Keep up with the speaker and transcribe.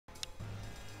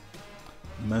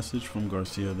Message from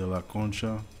Garcia de la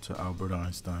Concha to Albert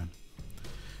Einstein.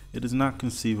 It is not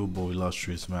conceivable,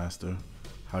 illustrious master,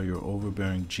 how your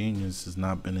overbearing genius has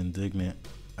not been indignant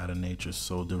at a nature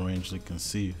so derangedly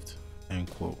conceived. End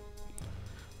quote.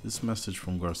 This message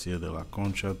from Garcia de la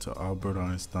Concha to Albert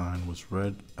Einstein was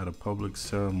read at a public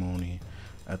ceremony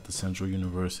at the Central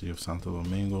University of Santo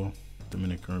Domingo,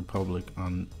 Dominican Republic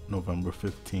on November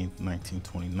 15,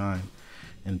 1929,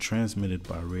 and transmitted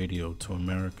by radio to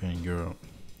America and Europe.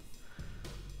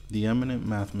 The eminent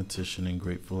mathematician and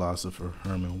great philosopher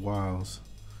Herman Wiles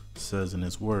says in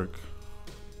his work,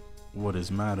 What is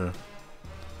Matter?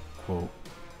 Quote,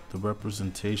 the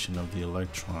representation of the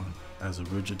electron as a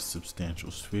rigid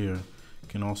substantial sphere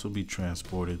can also be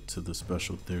transported to the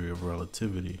special theory of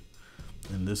relativity.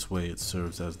 In this way it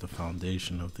serves as the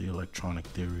foundation of the electronic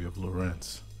theory of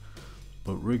Lorentz,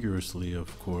 but rigorously,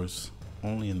 of course,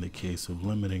 only in the case of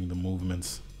limiting the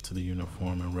movements to the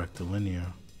uniform and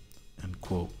rectilinear. End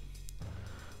quote.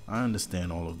 I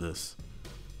understand all of this,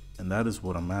 and that is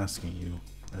what I'm asking you,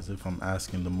 as if I'm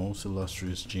asking the most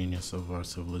illustrious genius of our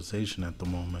civilization at the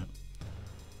moment,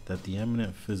 that the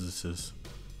eminent physicist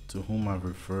to whom I've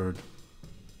referred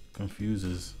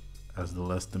confuses, as the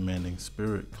less demanding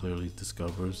spirit clearly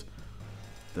discovers,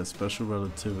 that special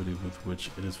relativity with which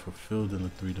it is fulfilled in the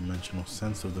three-dimensional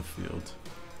sense of the field.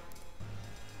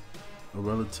 A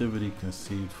relativity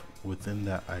conceived within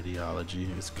that ideology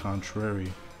is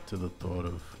contrary to the thought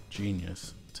of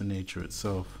genius, to nature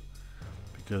itself,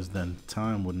 because then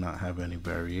time would not have any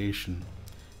variation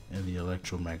in the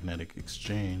electromagnetic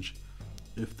exchange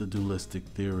if the dualistic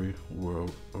theory were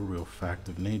a real fact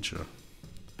of nature.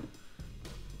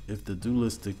 If the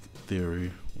dualistic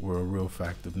theory were a real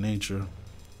fact of nature,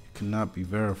 it could not be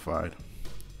verified.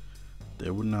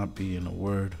 There would not be, in a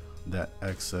word, that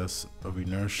excess of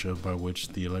inertia by which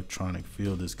the electronic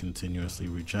field is continuously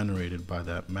regenerated by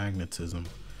that magnetism,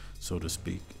 so to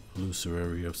speak,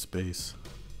 illusory of space.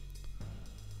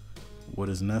 What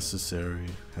is necessary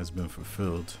has been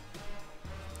fulfilled.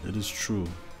 It is true,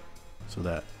 so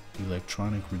that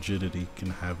electronic rigidity can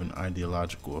have an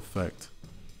ideological effect.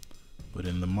 But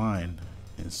in the mind,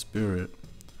 in spirit,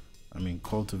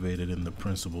 cultivated in the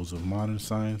principles of modern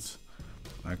science,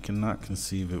 I cannot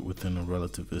conceive it within a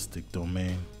relativistic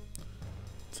domain,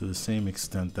 to the same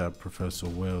extent that Professor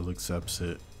Wales accepts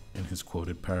it in his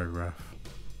quoted paragraph.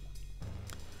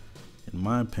 In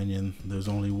my opinion, there's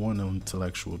only one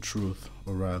intellectual truth,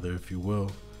 or rather, if you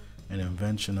will, an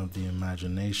invention of the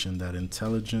imagination that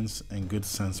intelligence and good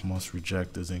sense must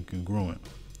reject as incongruent.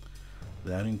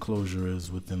 That enclosure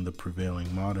is within the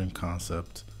prevailing modern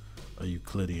concept, a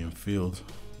Euclidean field,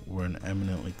 where an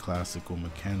eminently classical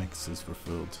mechanics is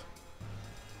fulfilled.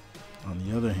 On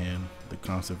the other hand, the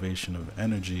conservation of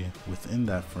energy within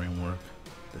that framework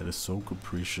that is so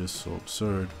capricious, so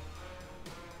absurd,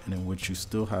 and in which you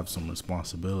still have some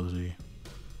responsibility,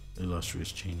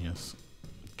 illustrious genius,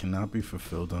 cannot be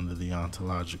fulfilled under the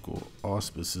ontological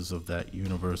auspices of that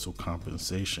universal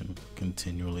compensation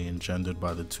continually engendered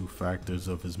by the two factors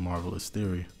of his marvelous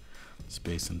theory,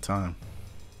 space and time.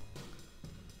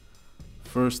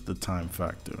 First, the time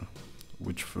factor,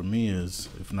 which for me is,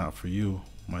 if not for you,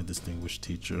 my distinguished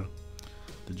teacher,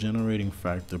 the generating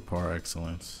factor par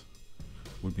excellence,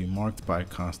 would be marked by a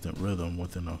constant rhythm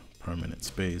within a permanent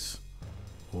space,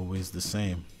 always the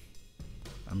same.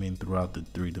 Throughout the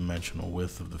three-dimensional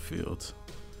width of the field.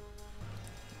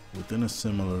 Within a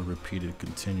similar repeated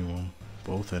continuum,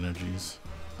 both energies,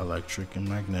 electric and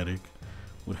magnetic,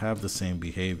 would have the same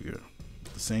behavior,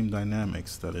 the same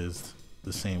dynamics, that is,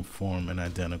 the same form and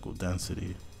identical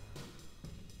density.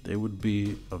 They would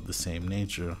be of the same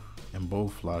nature, and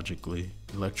both logically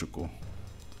electrical.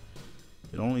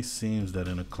 It only seems that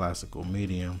in a classical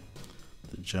medium,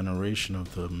 the generation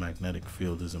of the magnetic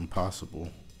field is impossible,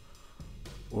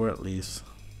 or at least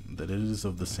that it is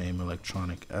of the same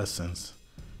electronic essence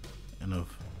and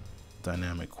of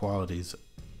dynamic qualities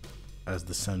as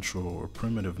the central or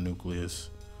primitive nucleus,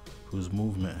 whose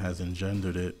movement has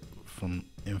engendered it from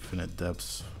infinite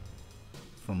depths,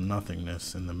 from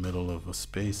nothingness in the middle of a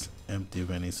space empty of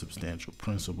any substantial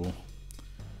principle.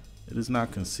 It is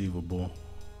not conceivable,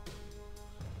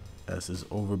 as his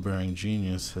overbearing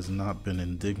genius has not been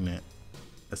indignant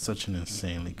at such an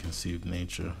insanely conceived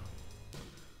nature.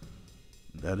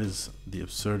 That is the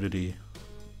absurdity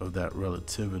of that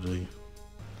relativity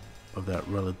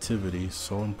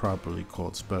so improperly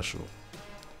called special,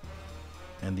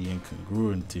 and the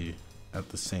incongruity at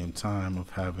the same time of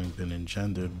having been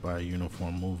engendered by a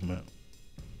uniform movement.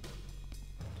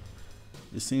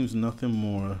 It seems nothing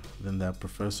more than that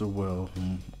Professor Well,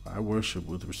 whom I worship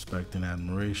with respect and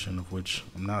admiration, of which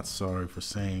I'm not sorry for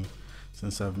saying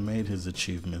since I've made his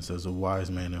achievements as a wise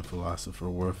man and philosopher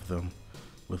worth them,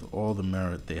 with all the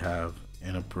merit they have,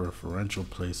 in a preferential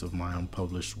place of my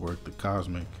unpublished work, The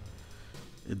Cosmic.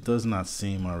 It does not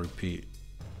seem, I repeat,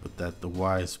 but that the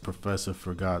wise professor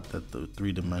forgot that the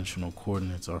three-dimensional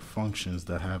coordinates are functions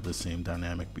that have the same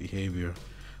dynamic behavior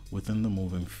within the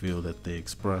moving field that they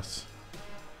express.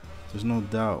 There's no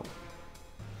doubt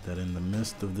that in the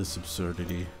midst of this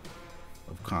absurdity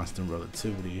of constant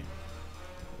relativity,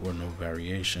 or no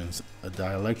variations, a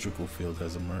dialectrical field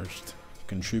has emerged,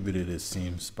 contributed, it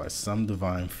seems, by some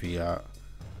divine fiat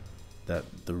that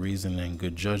the reason and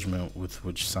good judgment with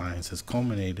which science has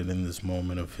culminated in this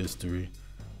moment of history,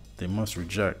 they must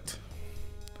reject.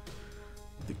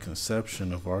 The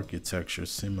conception of architecture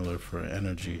similar for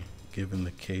energy, given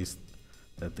the case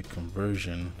that the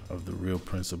conversion of the real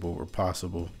principle were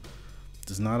possible,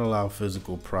 does not allow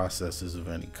physical processes of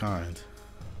any kind.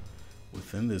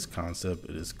 Within this concept,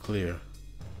 it is clear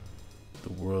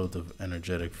the world of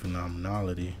energetic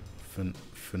phenomenality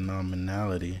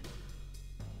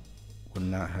would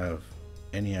not have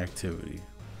any activity.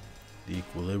 The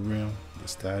equilibrium, the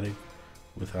static,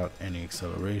 without any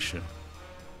acceleration,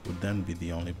 would then be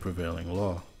the only prevailing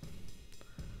law.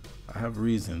 I have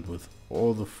reasoned with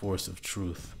all the force of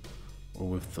truth, or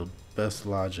with the best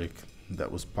logic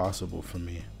that was possible for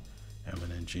me,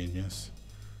 eminent genius,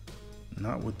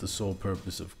 not with the sole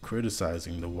purpose of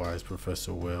criticizing the wise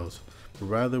Professor Wales, but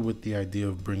rather with the idea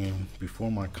of bringing before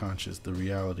my conscience the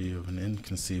reality of an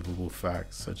inconceivable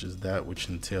fact, such as that which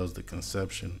entails the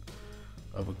conception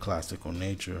of a classical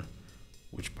nature,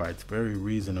 which by its very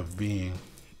reason of being,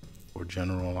 or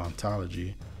general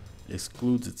ontology,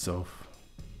 excludes itself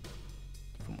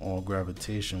from all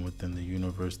gravitation within the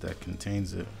universe that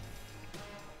contains it.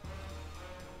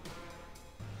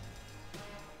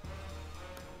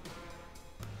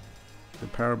 The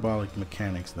parabolic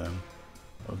mechanics, then,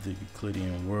 of the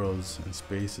Euclidean worlds and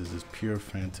spaces is pure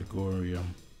phantasmagoria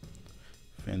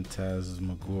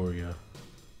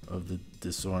of the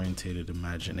disorientated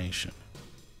imagination.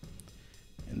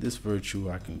 In this virtue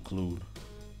I conclude,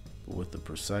 but with the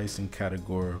precise and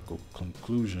categorical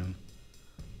conclusion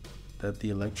that the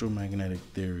electromagnetic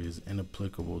theory is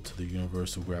inapplicable to the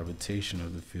universal gravitation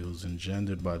of the fields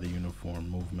engendered by the uniform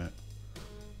movement,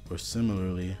 or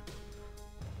similarly,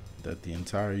 that the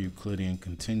entire Euclidean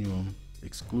continuum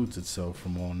excludes itself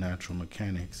from all natural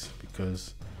mechanics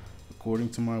because, according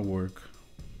to my work,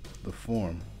 the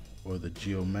form, or the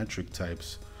geometric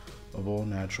types of all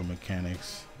natural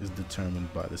mechanics is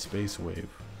determined by the space wave,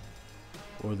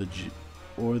 or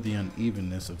the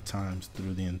unevenness of times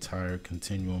through the entire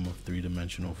continuum of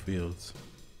three-dimensional fields.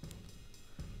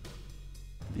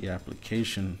 The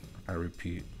application, I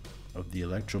repeat, of the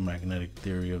electromagnetic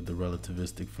theory of the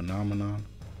relativistic phenomenon,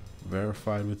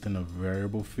 verified within a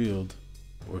variable field,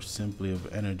 or simply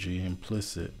of energy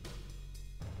implicit,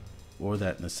 for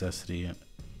that necessity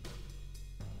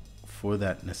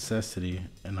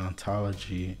and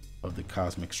ontology of the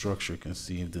cosmic structure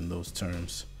conceived in those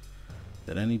terms,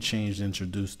 that any change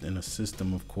introduced in a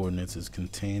system of coordinates is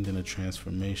contained in a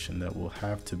transformation that will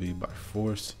have to be by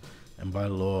force and by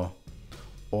law,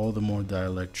 all the more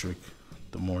dielectric,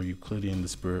 the more Euclidean the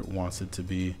spirit wants it to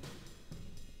be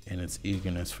in its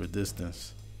eagerness for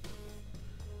distance.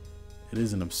 It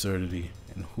is an absurdity,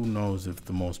 and who knows if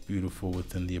the most beautiful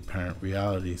within the apparent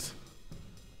realities.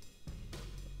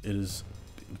 It is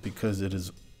because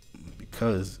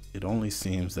it only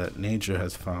seems that nature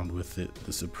has found with it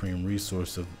the supreme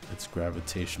resource of its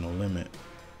gravitational limit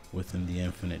within the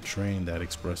infinite train that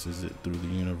expresses it through the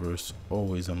universe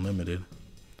always unlimited.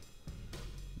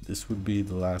 This would be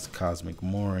the last cosmic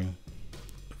mooring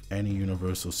of any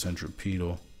universal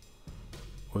centripetal,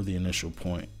 or the initial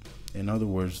point. In other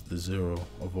words, the zero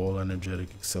of all energetic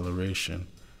acceleration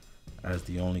as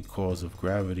the only cause of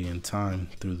gravity and time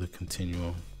through the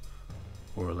continuum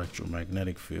or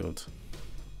electromagnetic field.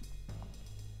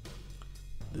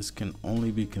 This can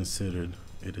only be considered,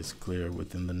 it is clear,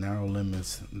 within the narrow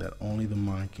limits that only the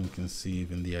mind can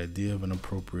conceive in the idea of an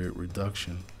appropriate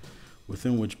reduction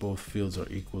within which both fields are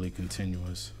equally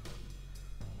continuous.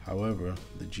 However,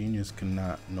 the genius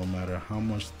cannot, no matter how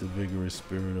much the vigorous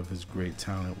spirit of his great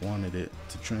talent wanted it,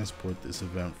 to transport this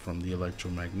event from the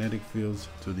electromagnetic fields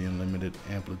to the unlimited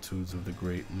amplitudes of the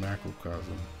great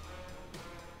macrocosm.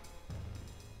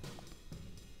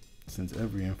 Since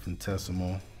every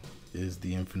infinitesimal is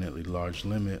the infinitely large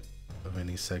limit of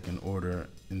any second-order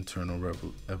internal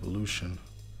evolution,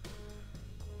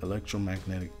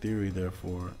 electromagnetic theory,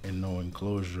 therefore, in no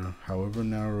enclosure, however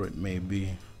narrow it may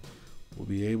be, will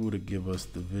be able to give us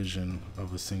the vision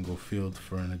of a single field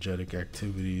for energetic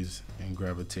activities and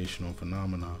gravitational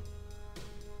phenomena.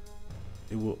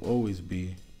 It will always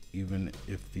be, even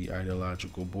if the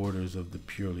ideological borders of the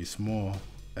purely small,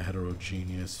 a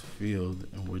heterogeneous field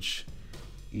in which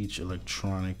each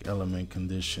electronic element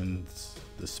conditions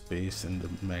the space and the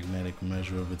magnetic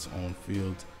measure of its own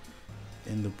field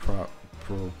in the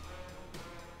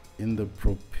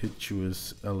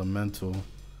propitious elemental,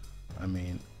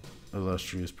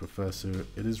 illustrious professor,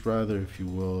 it is rather, if you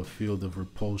will, a field of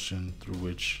repulsion through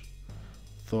which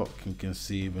thought can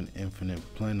conceive an infinite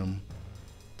plenum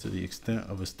to the extent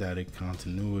of a static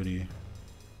continuity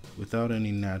without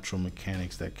any natural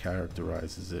mechanics that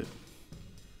characterizes it,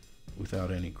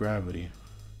 without any gravity.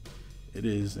 It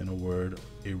is, in a word,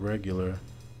 a regular,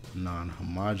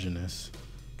 non-homogeneous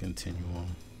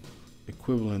continuum,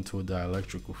 equivalent to a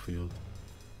dielectrical field,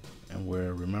 and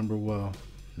where, remember well,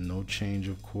 no change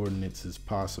of coordinates is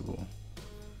possible.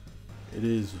 It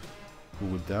is, who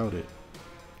would doubt it,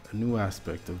 a new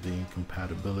aspect of the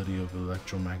incompatibility of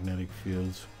electromagnetic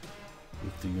fields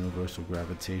with the universal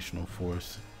gravitational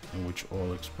force in which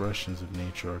all expressions of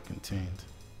nature are contained.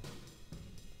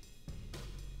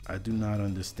 I do not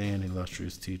understand,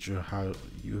 illustrious teacher, how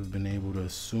you have been able to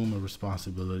assume a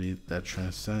responsibility that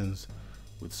transcends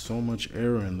with so much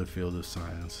error in the field of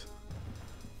science.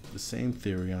 The same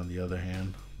theory, on the other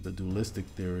hand, the dualistic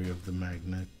theory of the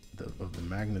magnetism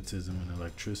and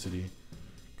electricity,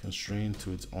 constrained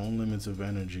to its own limits of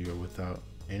energy or without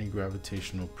any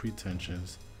gravitational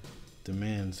pretensions,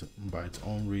 demands, by its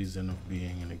own reason of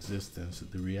being in existence,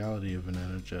 the reality of an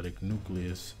energetic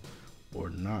nucleus, or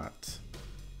not,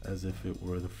 as if it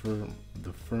were the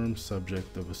firm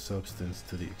subject of a substance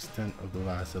to the extent of the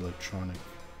last electronic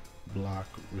block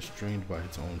restrained by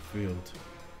its own field.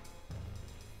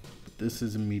 But this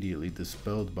is immediately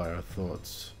dispelled by our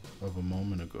thoughts of a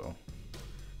moment ago.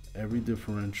 Every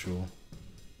differential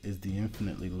is the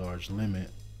infinitely large limit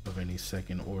of any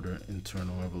second-order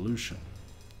internal evolution.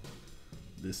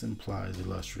 This implies,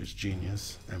 illustrious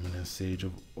genius, eminent sage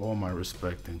of all my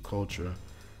respect and culture,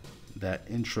 that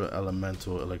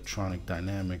intra-elemental electronic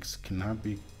dynamics cannot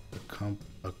be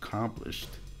accomplished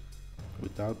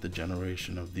without the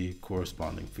generation of the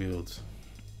corresponding fields,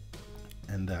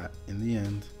 and that, in the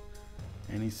end,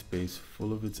 any space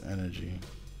full of its energy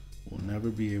will never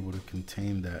be able to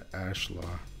contain that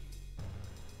ashlar.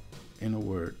 In a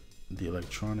word, the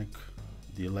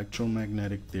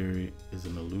electromagnetic theory is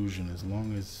an illusion as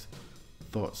long as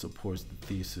thought supports the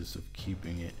thesis of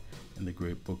keeping it in the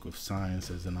great book of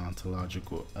science as an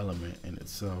ontological element in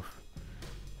itself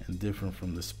and different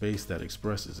from the space that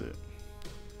expresses it.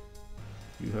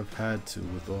 You have had to,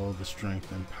 with all the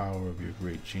strength and power of your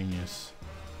great genius,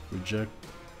 reject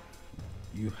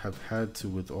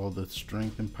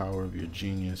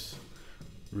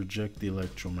the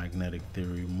electromagnetic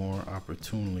theory more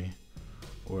opportunely,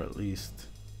 or at least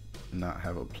not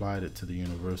have applied it to the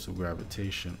universal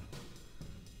gravitation.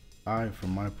 I, for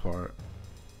my part,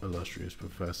 illustrious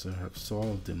professor, have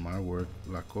solved in my work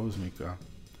La Cosmica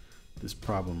this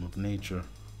problem of nature,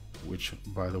 which,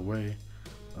 by the way,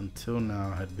 until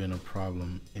now had been a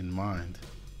problem in mind,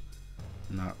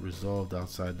 not resolved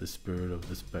outside the spirit of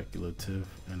the speculative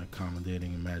and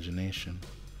accommodating imagination,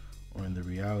 or in the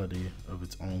reality of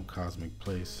its own cosmic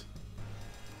place.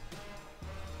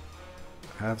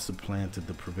 I have supplanted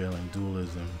the prevailing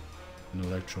dualism in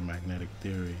electromagnetic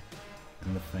theory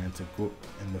and the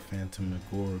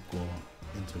phantasmagorical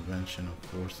intervention of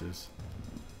forces.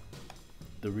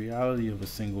 The reality of a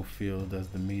single field as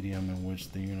the medium in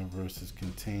which the universe is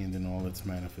contained in all its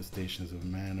manifestations of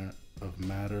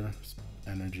matter,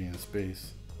 energy, and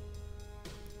space.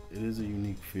 It is a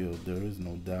unique field, there is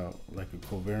no doubt, like a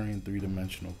covariant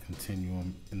three-dimensional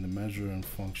continuum in the measure and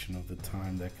function of the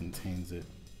time that contains it.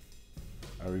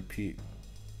 I repeat,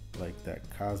 like that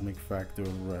cosmic factor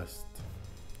of rest,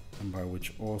 and by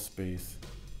which all space,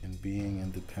 in being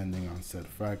and depending on said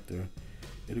factor,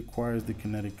 it acquires the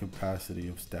kinetic capacity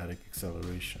of static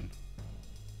acceleration.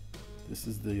 This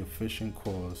is the efficient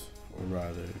cause, or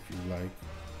rather, if you like,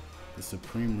 the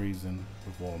supreme reason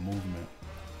of all movement.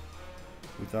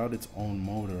 Without its own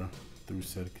motor through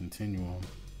said continuum,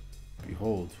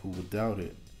 behold, who would doubt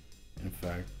it? In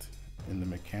fact, in the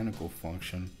mechanical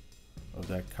function of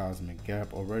that cosmic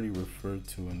gap already referred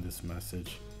to in this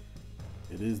message,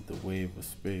 it is the wave of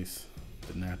space,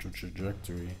 the natural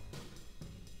trajectory,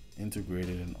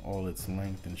 integrated in all its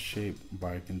length and shape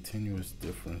by a continuous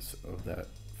difference of that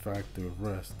factor of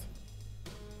rest.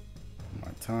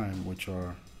 My time, which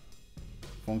are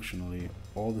functionally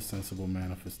all the sensible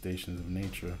manifestations of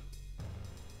nature.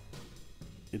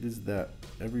 It is that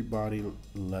every body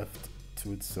left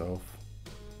to itself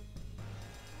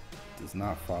does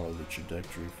not follow the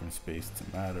trajectory from space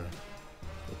to matter,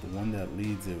 but the one that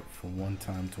leads it from one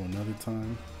time to another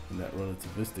time, and that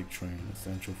relativistic train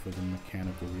essential for the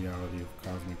mechanical reality of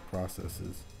cosmic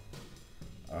processes.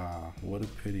 What a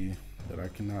pity that I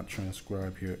cannot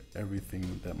transcribe here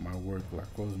everything that my work La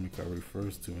Cosmica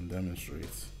refers to and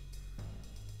demonstrates.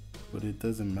 But it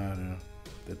doesn't matter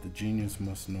that the genius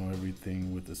must know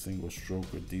everything with a single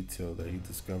stroke or detail that he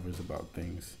discovers about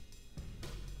things.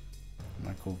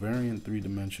 My covariant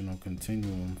three-dimensional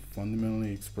continuum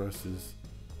fundamentally expresses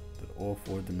that all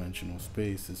four-dimensional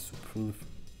space is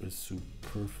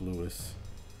superfluous,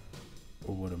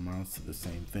 or what amounts to the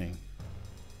same thing,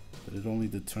 that it only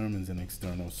determines an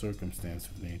external circumstance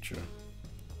of nature,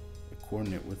 a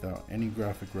coordinate without any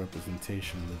graphic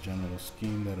representation of the general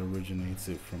scheme that originates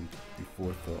it from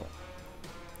before thought.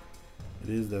 It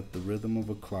is that the rhythm of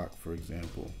a clock, for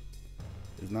example,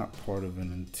 is not part of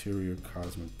an interior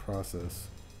cosmic process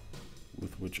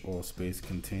with which all space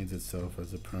contains itself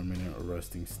as a permanent or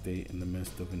resting state in the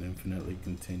midst of an infinitely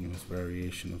continuous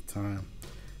variation of time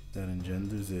that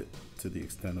engenders it to the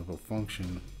extent of a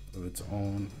function of its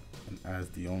own and as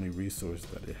the only resource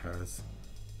that it has,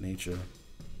 nature.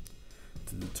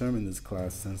 To determine this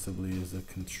class sensibly is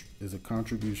a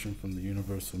contribution from the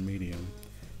universal medium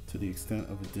to the extent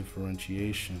of a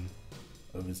differentiation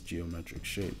of its geometric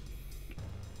shape.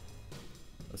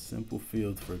 A simple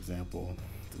field, for example,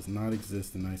 does not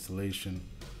exist in isolation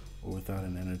or without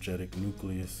an energetic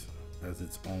nucleus as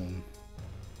its own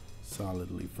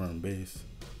solidly firm base.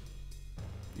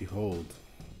 Behold,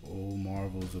 O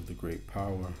marvels of the great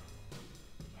power,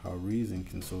 how reason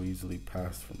can so easily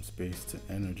pass from space to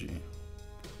energy.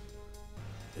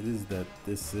 It is that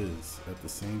this is, at the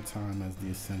same time as the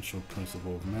essential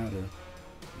principle of matter,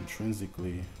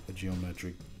 intrinsically a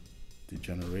geometric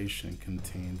degeneration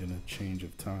contained in a change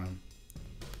of time.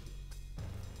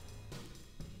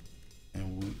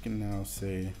 And we can now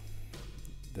say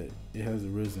that it has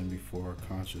arisen before our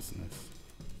consciousness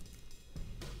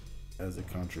as a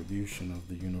contribution of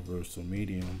the universal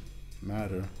medium,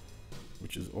 matter,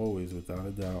 which is always, without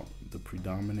a doubt, the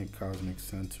predominant cosmic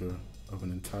center of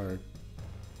an entire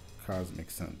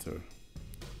cosmic center.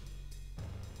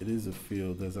 It is a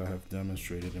field, as I have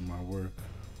demonstrated in my work,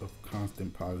 of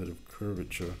constant positive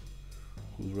curvature,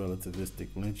 whose relativistic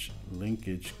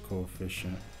linkage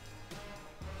coefficient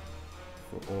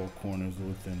for all corners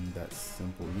within that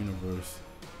simple universe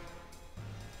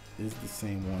is the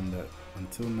same one that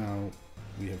until now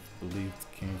we have believed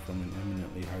came from an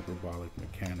eminently hyperbolic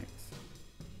mechanics.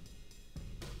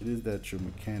 It is that your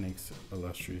mechanics,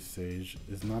 illustrious sage,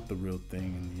 is not the real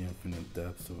thing in the infinite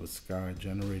depths of a sky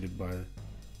generated by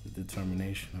the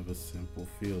determination of a simple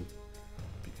field,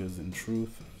 because in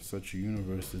truth, such a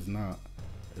universe is not,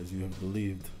 as you have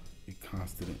believed, a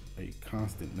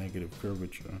constant negative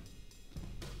curvature.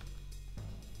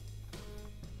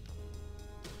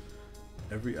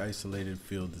 Every isolated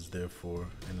field is therefore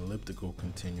an elliptical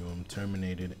continuum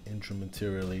terminated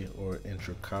intramaterially or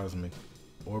intracosmic,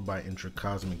 or by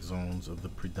intracosmic zones of the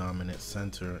predominant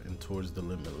center and towards the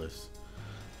limitless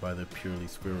by the purely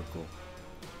spherical.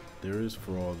 There is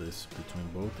for all this, between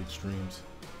both extremes,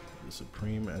 the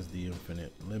supreme as the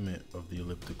infinite limit of the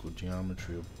elliptical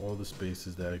geometry of all the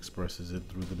spaces that expresses it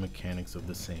through the mechanics of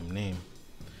the same name.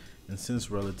 And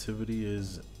since relativity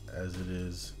is, as it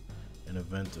is, an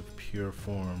event of pure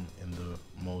form in the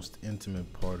most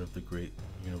intimate part of the great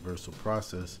universal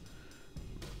process,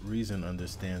 reason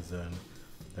understands then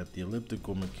that the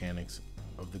elliptical mechanics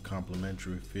of the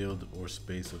complementary field or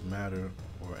space of matter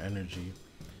or energy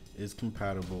is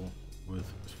compatible with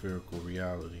spherical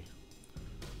reality.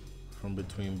 From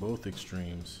between both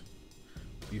extremes,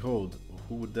 behold,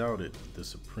 who would doubt it, the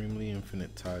supremely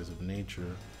infinite ties of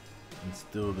nature, and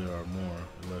still there are more,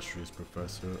 illustrious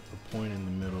professor, a point in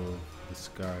the middle of the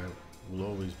sky will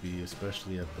always be,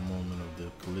 especially at the moment of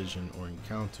the collision or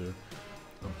encounter,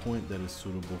 a point that is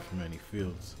suitable for many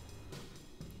fields.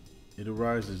 It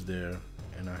arises there,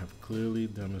 and I have clearly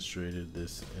demonstrated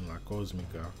this in La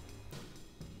Cosmica,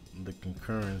 the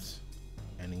concurrence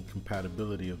and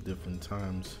incompatibility of different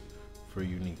times for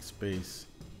unique space.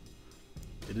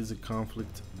 It is a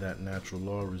conflict that natural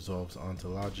law resolves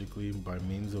ontologically by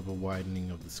means of a widening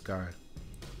of the sky.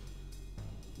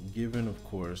 Given, of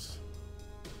course,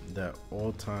 that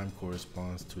all time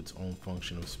corresponds to its own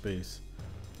function of space,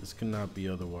 this cannot be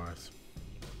otherwise.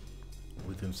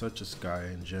 Within such a sky,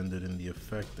 engendered in the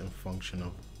effect and function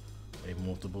of a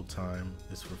multiple time,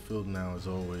 is fulfilled now as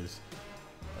always.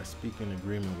 I speak in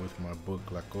agreement with my book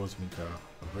La Cosmica,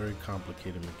 a very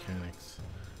complicated mechanics,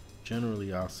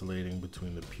 generally oscillating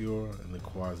between the pure and the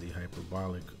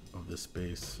quasi-hyperbolic of the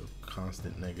space of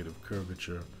constant negative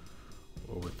curvature,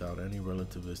 or without any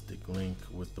relativistic link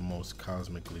with the most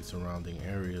cosmically surrounding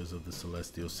areas of the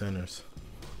celestial centers.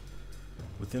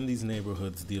 Within these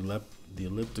neighborhoods, the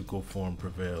elliptical form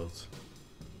prevails,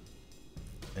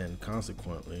 and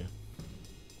consequently,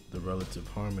 the relative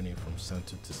harmony from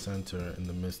center to center in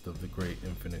the midst of the great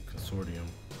infinite consortium.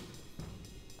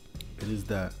 It is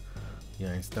that the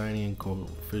Einsteinian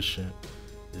coefficient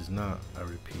is not, I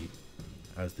repeat,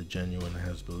 as the genuine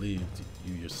has believed,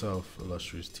 you yourself,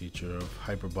 illustrious teacher of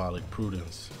hyperbolic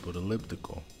prudence, but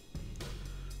elliptical.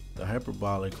 The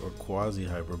hyperbolic or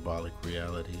quasi-hyperbolic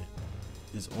reality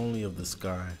is only of the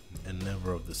sky and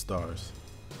never of the stars,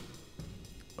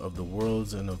 of the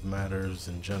worlds and of matter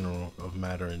in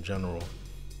general,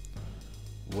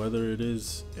 whether it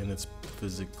is in its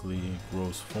physically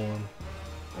gross form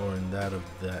or in that of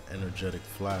that energetic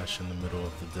flash in the middle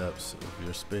of the depths of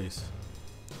your space.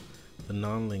 The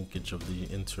non-linkage of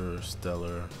the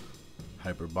interstellar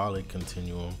hyperbolic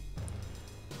continuum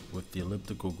with the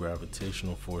elliptical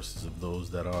gravitational forces of those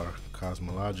that are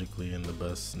cosmologically in the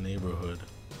best neighborhood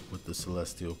with the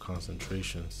celestial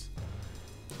concentrations,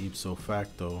 ipso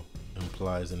facto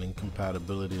implies an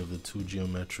incompatibility of the two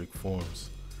geometric forms,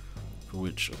 for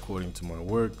which, according to my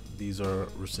work, these are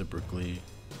reciprocally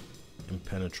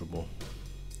impenetrable.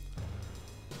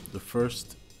 The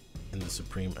first, in the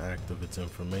supreme act of its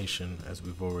information, as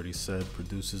we've already said,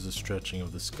 produces a stretching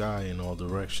of the sky in all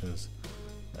directions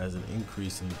as an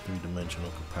increase in the three-dimensional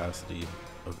capacity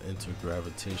of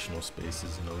intergravitational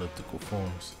spaces in elliptical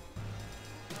forms.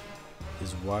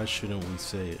 Is why shouldn't we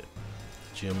say it?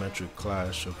 The geometric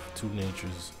clash of two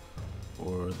natures,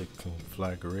 or the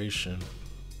conflagration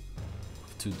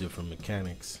of two different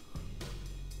mechanics,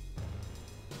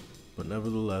 but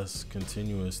nevertheless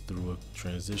continuous through a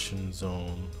transition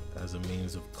zone as a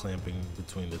means of clamping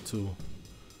between the two.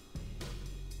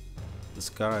 The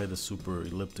sky, the super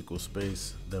elliptical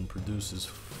space, then produces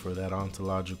for that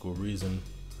ontological reason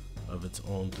of its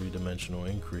own three-dimensional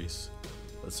increase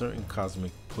a certain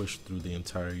cosmic push through the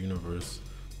entire universe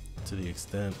to the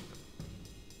extent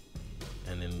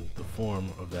and in the form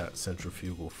of that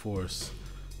centrifugal force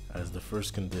as the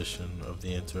first condition of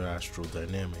the interastral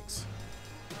dynamics.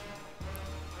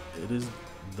 It is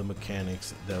the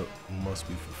mechanics that must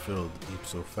be fulfilled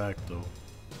ipso facto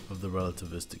of the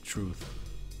relativistic truth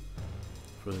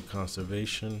for the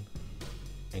conservation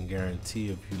and guarantee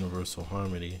of universal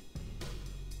harmony,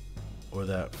 or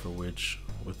that for which,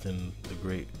 within the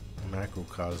great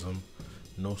macrocosm,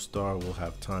 no star will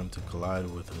have time to collide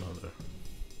with another.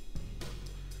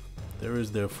 There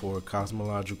is therefore a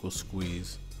cosmological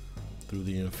squeeze through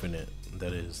the infinite,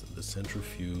 that is, the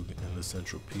centrifuge and the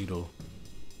centripetal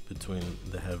between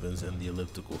the heavens and the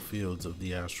elliptical fields of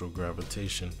the astral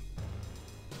gravitational.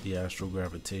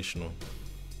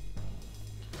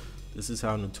 This is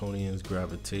how Newtonian's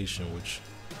gravitation, which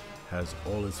has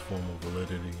all its formal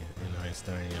validity in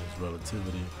Einstein's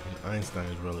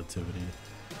relativity,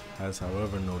 has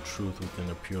however no truth within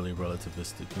a purely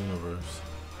relativistic universe.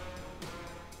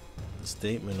 The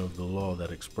statement of the law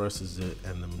that expresses it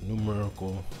and the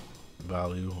numerical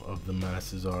value of the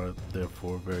masses are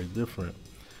therefore very different,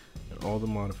 and all the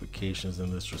modifications in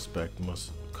this respect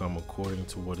must come according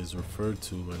to what is referred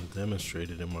to and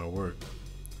demonstrated in my work.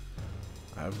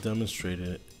 I have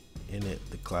demonstrated in it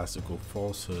the classical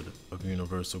falsehood of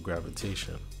universal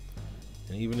gravitation,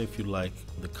 and even if you like,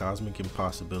 the cosmic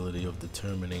impossibility of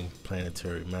determining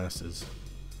planetary masses.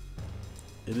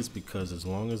 It is because as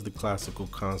long as the classical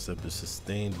concept is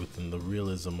sustained within the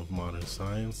realism of modern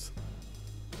science,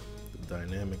 the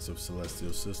dynamics of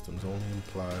celestial systems only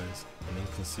implies an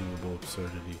inconceivable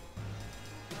absurdity.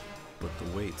 But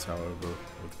the weights, however,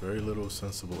 with very little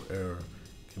sensible error,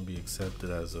 can be accepted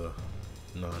as a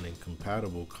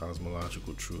non-incompatible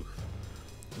cosmological truth.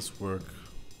 This work,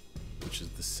 which is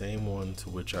the same one to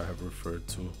which I have referred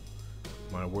to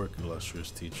my work, illustrious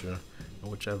teacher,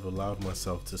 and which I've allowed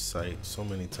myself to cite so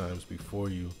many times before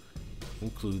you,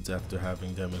 includes, after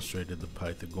having demonstrated the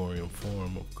Pythagorean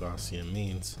form of Gaussian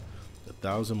means,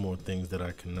 1,000 more things that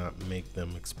I cannot make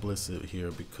them explicit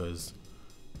here because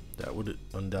that would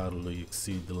undoubtedly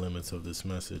exceed the limits of this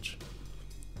message.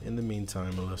 In the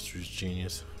meantime, illustrious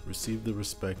genius, receive the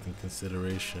respect and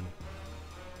consideration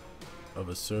of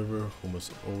a server who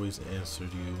must always answer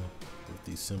you with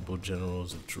these simple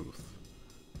generals of truth,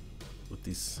 with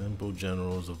these simple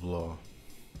generals of law.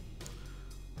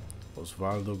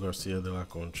 Osvaldo Garcia de la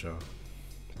Concha,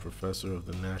 professor of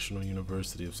the National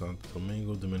University of Santo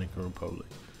Domingo, Dominican Republic,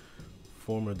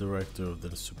 former director of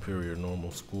the Superior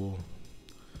Normal School,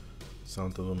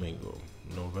 Santo Domingo,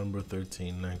 November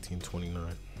 13,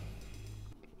 1929.